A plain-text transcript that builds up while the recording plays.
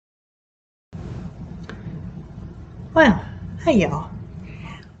Well, hey y'all.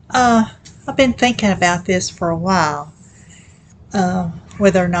 I've been thinking about this for a while,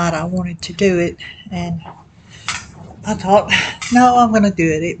 whether or not I wanted to do it, and I thought, no, I'm going to do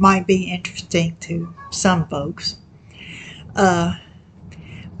it. It might be interesting to some folks. Uh,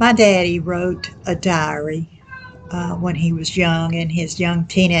 my daddy wrote a diary when he was young, in his young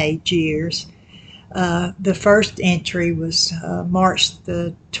teenage years. The first entry was March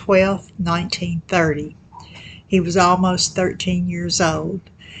the 12th, 1930. He was almost 13 years old,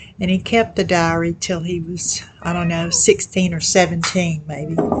 and he kept the diary till he was, I don't know, 16 or 17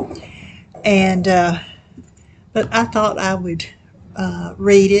 maybe. And but I thought I would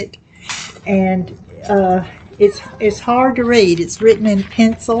read it, and it's hard to read. It's written in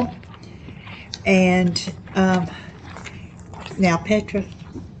pencil, and now Petra,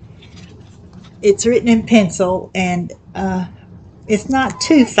 it's written in pencil, and it's not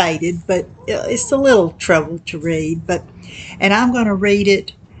too faded, but it's a little trouble to read. And I'm going to read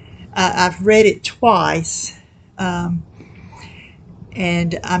it. I've read it twice, um,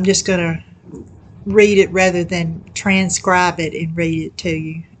 and I'm just going to read it rather than transcribe it and read it to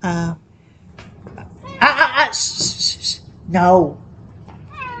you. No,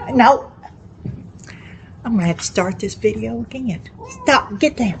 no. I'm going to have to start this video again. Stop,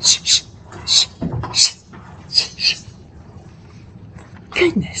 get down. Shh, shh, shh, shh.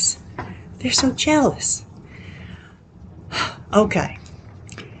 Goodness, they're so jealous. Okay.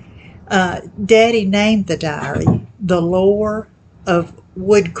 Daddy named the diary The Lore of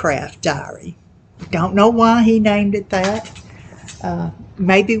Woodcraft Diary. Don't know why he named it that.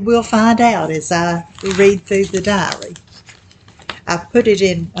 Maybe we'll find out as I read through the diary. I put it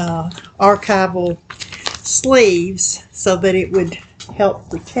in archival sleeves so that it would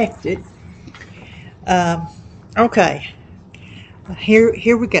help protect it. Okay,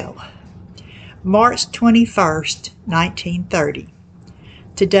 here we go. March 21st, 1930.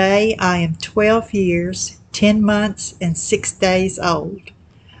 Today I am 12 years, 10 months, and 6 days old.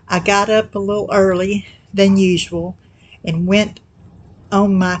 I got up a little early than usual and went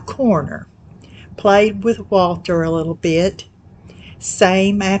on my corner. Played with Walter a little bit.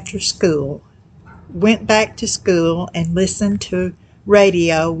 Same after school. Went back to school and listened to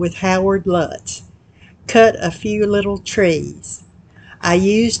radio with Howard Lutz. Cut a few little trees. I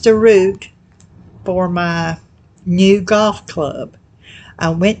used a root for my new golf club. I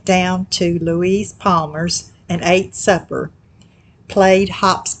went down to Louise Palmer's and ate supper. Played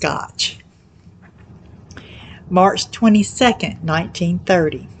hopscotch. March 22nd,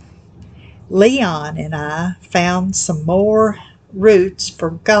 1930. Leon and I found some more roots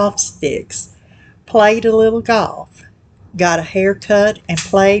for golf sticks. Played a little golf. Got a haircut and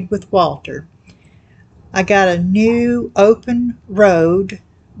played with Walter. I got a new Open Road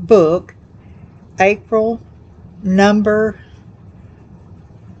book, April number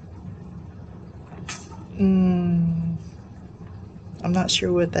I'm not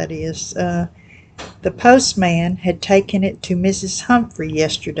sure what that is. The postman had taken it to Mrs. Humphrey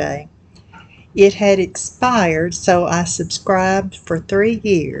yesterday. It had expired, so I subscribed for 3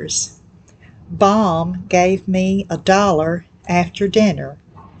 years. Baum gave me $1 after dinner.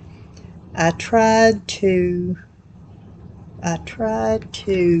 I tried to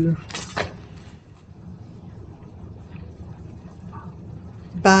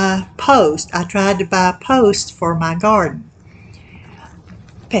buy post. I tried to buy post for my garden.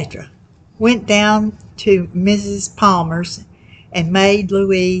 Petra went down to Mrs. Palmer's and made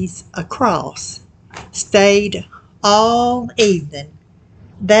Louise a cross. Stayed all evening.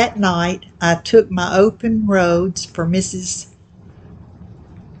 That night I took my Open Roads for Mrs.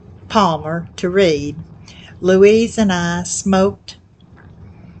 Palmer to read. Louise and I smoked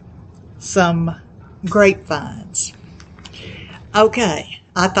some grapevines. Okay,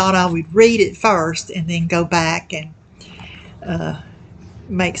 I thought I would read it first and then go back and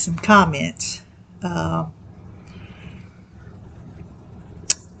make some comments. Now,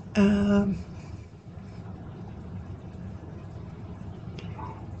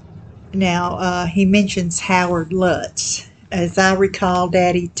 he mentions Howard Lutz. As I recall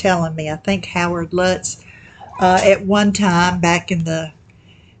Daddy telling me, I think Howard Lutz at one time back in the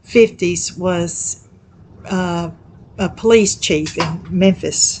 50s was a police chief in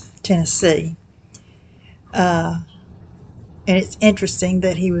Memphis, Tennessee. And it's interesting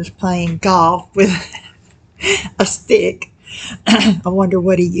that he was playing golf with a stick. I wonder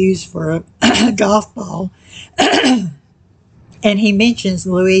what he used for a golf ball. And he mentions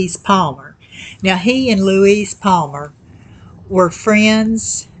Louise Palmer. Now, he and Louise Palmer were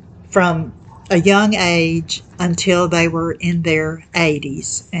friends from a young age until they were in their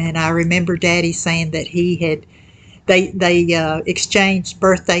 80s. And I remember Daddy saying that they exchanged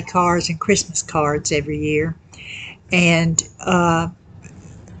birthday cards and Christmas cards every year. And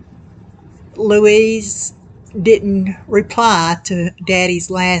Louise didn't reply to Daddy's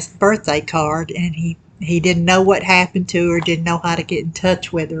last birthday card, and he didn't know what happened to her, didn't know how to get in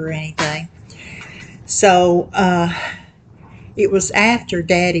touch with her or anything. So it was after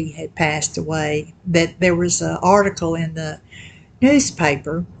Daddy had passed away that there was an article in the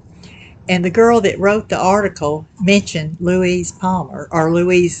newspaper, and the girl that wrote the article mentioned Louise Palmer, or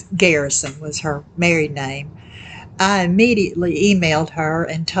Louise Garrison was her married name. I immediately emailed her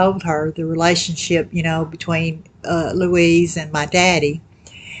and told her the relationship, between Louise and my daddy.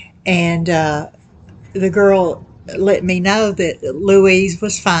 And the girl let me know that Louise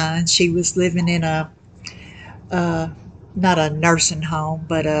was fine. She was living in not a nursing home,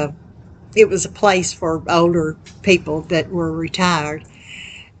 but it was a place for older people that were retired.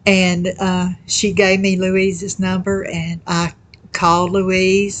 And she gave me Louise's number, and I called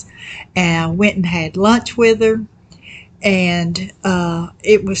Louise and went and had lunch with her. And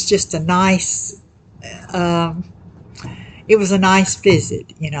it was just a nice it was a nice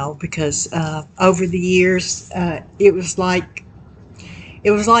visit, because over the years it was like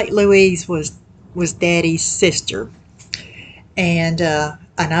Louise was Daddy's sister. And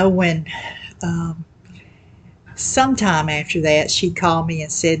I know when sometime after that she called me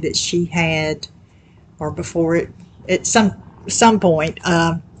and said that she had, or before it, at some point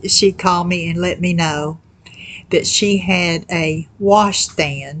she called me and let me know that she had a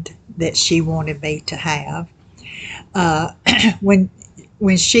washstand that she wanted me to have. When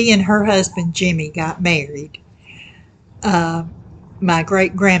she and her husband Jimmy got married, my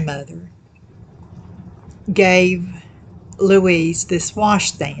great grandmother gave Louise this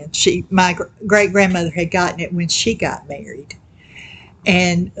washstand. My great grandmother had gotten it when she got married,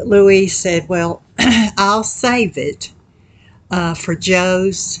 and Louise said, "Well, I'll save it for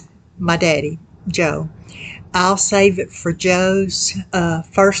my daddy, Joe. I'll save it for Joe's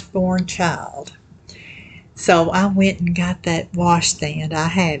firstborn child." So I went and got that washstand. I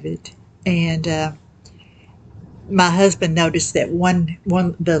have it. And my husband noticed that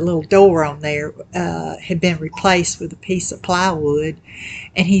the little door on there had been replaced with a piece of plywood.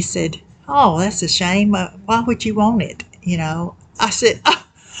 And he said, "Oh, that's a shame. Why would you want it?" I said, "Oh,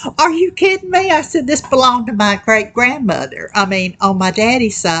 are you kidding me?" I said, "This belonged to my great grandmother." I mean, on my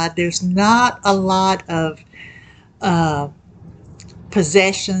daddy's side, there's not a lot of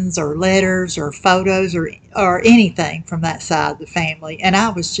possessions or letters or photos or anything from that side of the family, and I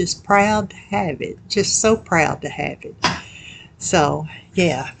was just proud to have it, just so proud to have it. So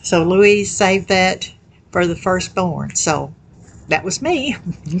yeah, so Louise saved that for the firstborn. So that was me.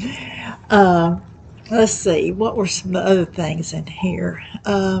 Let's see, what were some of the other things in here?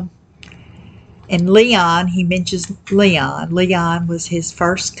 And Leon, he mentions Leon was his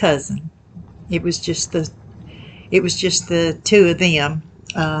first cousin. It was just the two of them.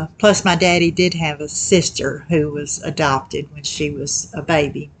 Plus, my daddy did have a sister who was adopted when she was a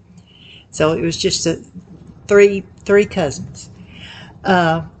baby. So it was just three cousins.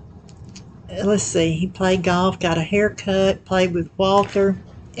 Let's see. He played golf, got a haircut, played with Walter,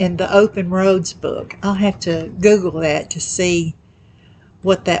 in the Open Roads book. I'll have to Google that to see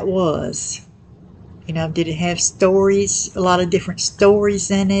what that was. Did it have stories, a lot of different stories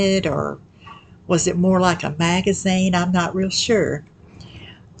in it, or was it more like a magazine? I'm not real sure.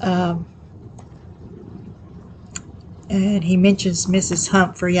 And he mentions Mrs.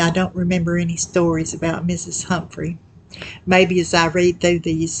 Humphrey. I don't remember any stories about Mrs. Humphrey. Maybe as I read through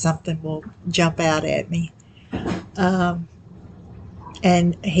these, something will jump out at me.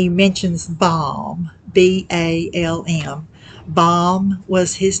 And he mentions Balm, Balm. Balm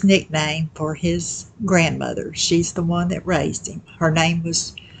was his nickname for his grandmother. She's the one that raised him. Her name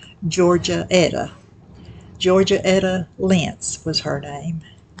was Georgia Etta. Georgia Etta Lentz was her name.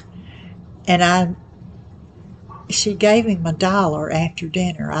 And she gave him $1 after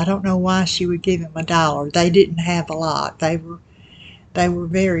dinner. I don't know why she would give him $1. They didn't have a lot. They were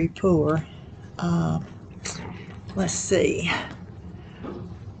very poor. Let's see.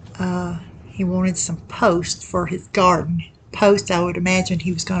 He wanted some post for his garden. Post, I would imagine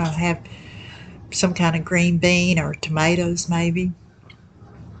he was going to have some kind of green bean or tomatoes, maybe.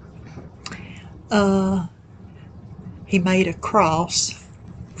 He made a cross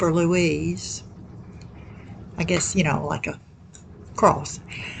for Louise. I guess, like a cross.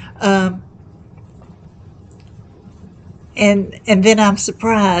 And then I'm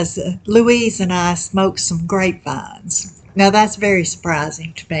surprised. Louise and I smoked some grapevines. Now that's very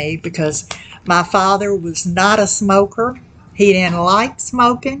surprising to me because my father was not a smoker. He didn't like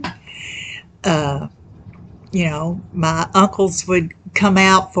smoking. my uncles would come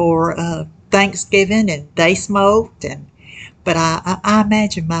out for Thanksgiving and they smoked, but I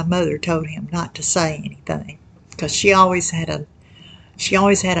imagine my mother told him not to say anything because she always had an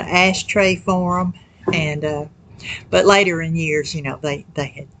ashtray for him, and but later in years, they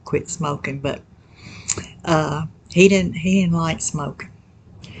had quit smoking, but he didn't like smoking.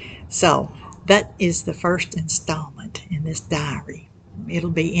 So that is the first installment in this diary. It'll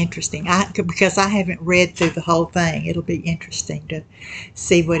be interesting. Because I haven't read through the whole thing. It'll be interesting to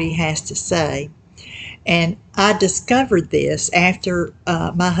see what he has to say. And I discovered this after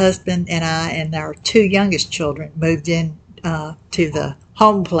my husband and I and our two youngest children moved in to the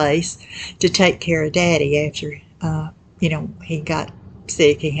home place to take care of Daddy after he got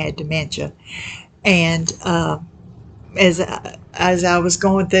sick. He had dementia, and as I was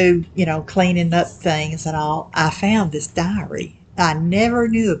going through, cleaning up things and all, I found this diary. I never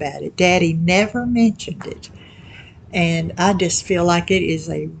knew about it. Daddy never mentioned it. And I just feel like it is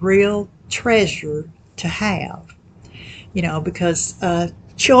a real treasure to have, because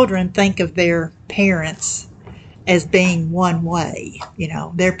children think of their parents as being one way.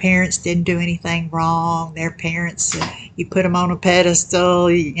 Their parents didn't do anything wrong. Their parents, you put them on a pedestal,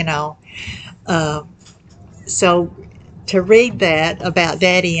 So to read that about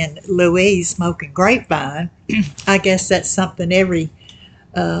Daddy and Louise smoking grapevine, I guess that's something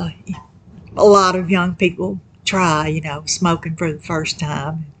a lot of young people try, smoking for the first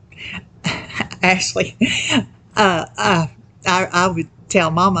time. Actually, I would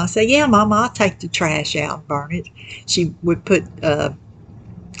tell Mama, I say, yeah, Mama, I'll take the trash out and burn it. She would put our,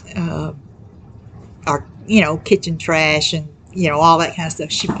 kitchen trash and, all that kind of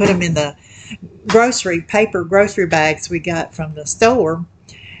stuff. She put them in the paper grocery bags we got from the store,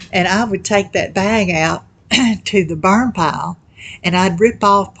 and I would take that bag out to the burn pile, and I'd rip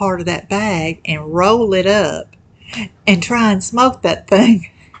off part of that bag and roll it up and try and smoke that thing.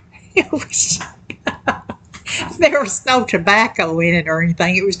 There was no tobacco in it or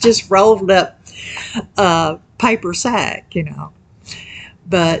anything. It was just rolled up paper sack,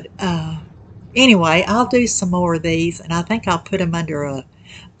 But anyway, I'll do some more of these, and I think I'll put them under a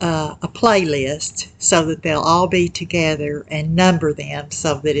playlist so that they'll all be together and number them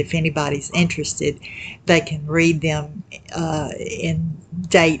so that if anybody's interested, they can read them in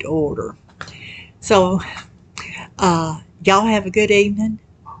date order. So y'all have a good evening,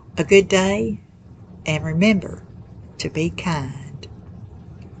 a good day, and remember to be kind.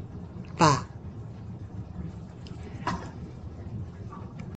 Bye.